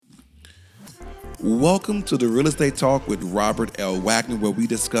Welcome to the Real Estate Talk with Robert L. Wagner, where we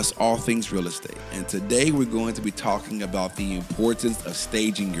discuss all things real estate. And today we're going to be talking about the importance of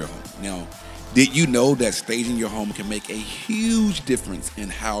staging your home. Now, did you know that staging your home can make a huge difference in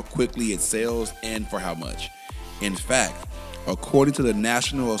how quickly it sells and for how much? In fact, according to the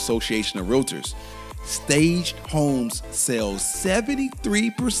National Association of Realtors, staged homes sell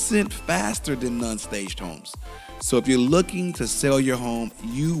 73% faster than non-staged homes. So if you're looking to sell your home,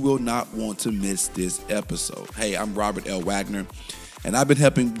 you will not want to miss this episode. Hey, I'm Robert L. Wagner, and I've been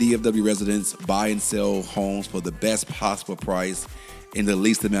helping DFW residents buy and sell homes for the best possible price in the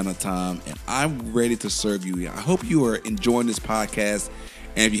least amount of time, and I'm ready to serve you. I hope you are enjoying this podcast,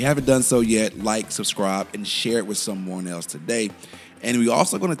 and if you haven't done so yet, like, subscribe, and share it with someone else today. And we're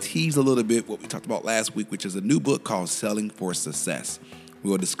also going to tease a little bit what we talked about last week, which is a new book called Selling for Success.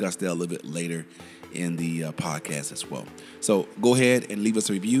 We will discuss that a little bit later in the podcast as well. So go ahead and leave us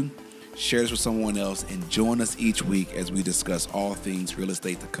a review, share this with someone else, and join us each week as we discuss all things real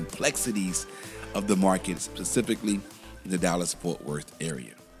estate, the complexities of the market, specifically in the Dallas-Fort Worth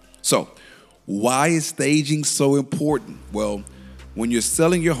area. So why is staging so important? Well, when you're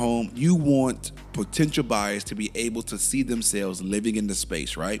selling your home, you want potential buyers to be able to see themselves living in the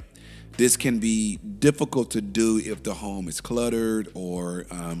space, right? This can be difficult to do if the home is cluttered or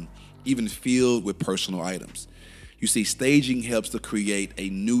even filled with personal items. You see, staging helps to create a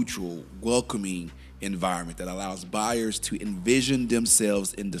neutral, welcoming environment that allows buyers to envision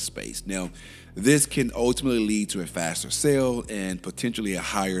themselves in the space. Now, this can ultimately lead to a faster sale and potentially a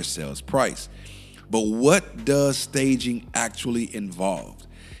higher sales price. But what does staging actually involve?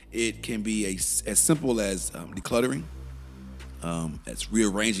 It can be as simple as decluttering, as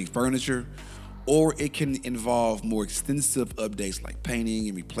rearranging furniture, or it can involve more extensive updates like painting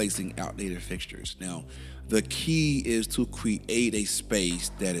and replacing outdated fixtures. Now, the key is to create a space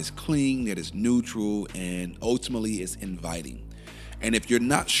that is clean, that is neutral, and ultimately is inviting. And if you're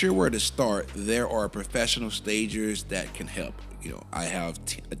not sure where to start, there are professional stagers that can help. I have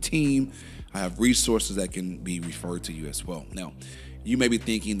a team, I have resources that can be referred to you as well. Now, you may be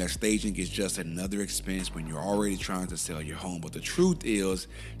thinking that staging is just another expense when you're already trying to sell your home, but the truth is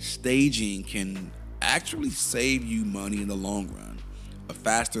staging can actually save you money in the long run. A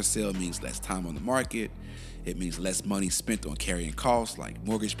faster sale means less time on the market. It means less money spent on carrying costs like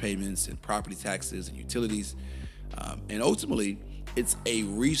mortgage payments and property taxes and utilities. And ultimately, it's a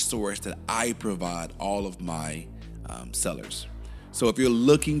resource that I provide all of my sellers. So if you're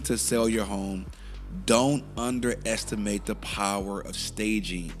looking to sell your home, don't underestimate the power of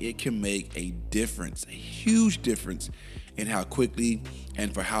staging. It can make a difference, a huge difference in how quickly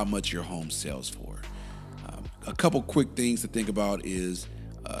and for how much your home sells for. A couple quick things to think about is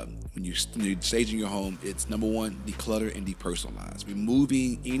when you're staging your home, it's number one, declutter and depersonalize.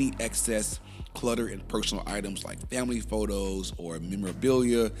 Removing any excess clutter and personal items like family photos or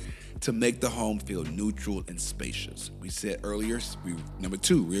memorabilia to make the home feel neutral and spacious. We said earlier, number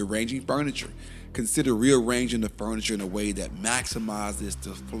two, rearranging furniture. Consider rearranging the furniture in a way that maximizes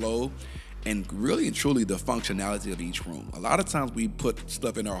the flow and really and truly the functionality of each room. A lot of times we put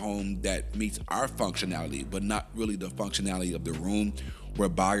stuff in our home that meets our functionality, but not really the functionality of the room where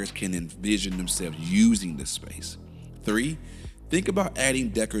buyers can envision themselves using the space. Three, think about adding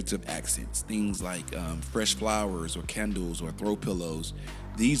decorative accents, things like fresh flowers or candles or throw pillows.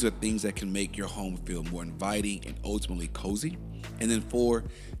 These are things that can make your home feel more inviting and ultimately cozy. And then four,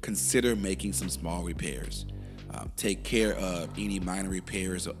 consider making some small repairs. Take care of any minor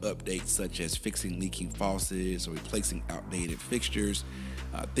repairs or updates such as fixing leaking faucets or replacing outdated fixtures,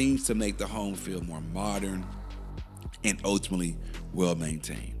 things to make the home feel more modern and ultimately well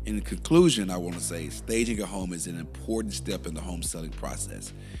maintained. In conclusion, I want to say staging a home is an important step in the home selling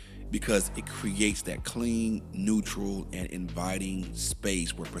process because it creates that clean, neutral, and inviting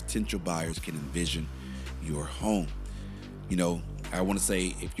space where potential buyers can envision your home. I want to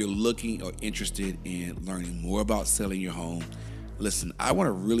say if you're looking or interested in learning more about selling your home, listen, I want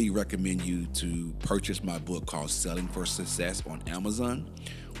to really recommend you to purchase my book called Selling for Success on Amazon.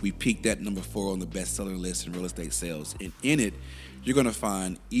 We peaked at number 4 on the bestseller list in real estate sales. And in it, you're going to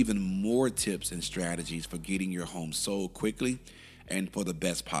find even more tips and strategies for getting your home sold quickly and for the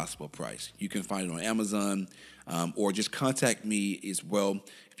best possible price. You can find it on Amazon or just contact me as well.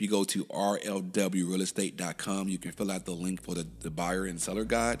 If you go to rlwrealestate.com, you can fill out the link for the buyer and seller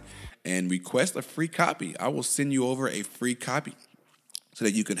guide and request a free copy. I will send you over a free copy so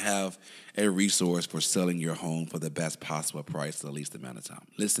that you can have a resource for selling your home for the best possible price at the least amount of time.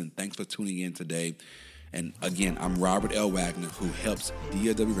 Listen, thanks for tuning in today. And again, I'm Robert L. Wagner, who helps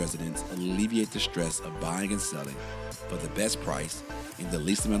DFW residents alleviate the stress of buying and selling for the best price in the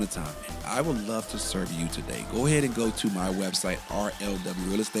least amount of time. And I would love to serve you today. Go ahead and go to my website,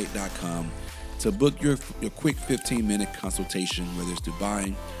 rlwrealestate.com, to book your quick 15-minute consultation, whether it's through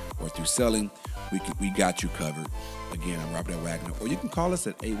buying or through selling. We got you covered. Again, I'm Robert L. Wagner, or you can call us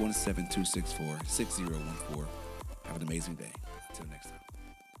at 817-264-6014. Have an amazing day. Until next time.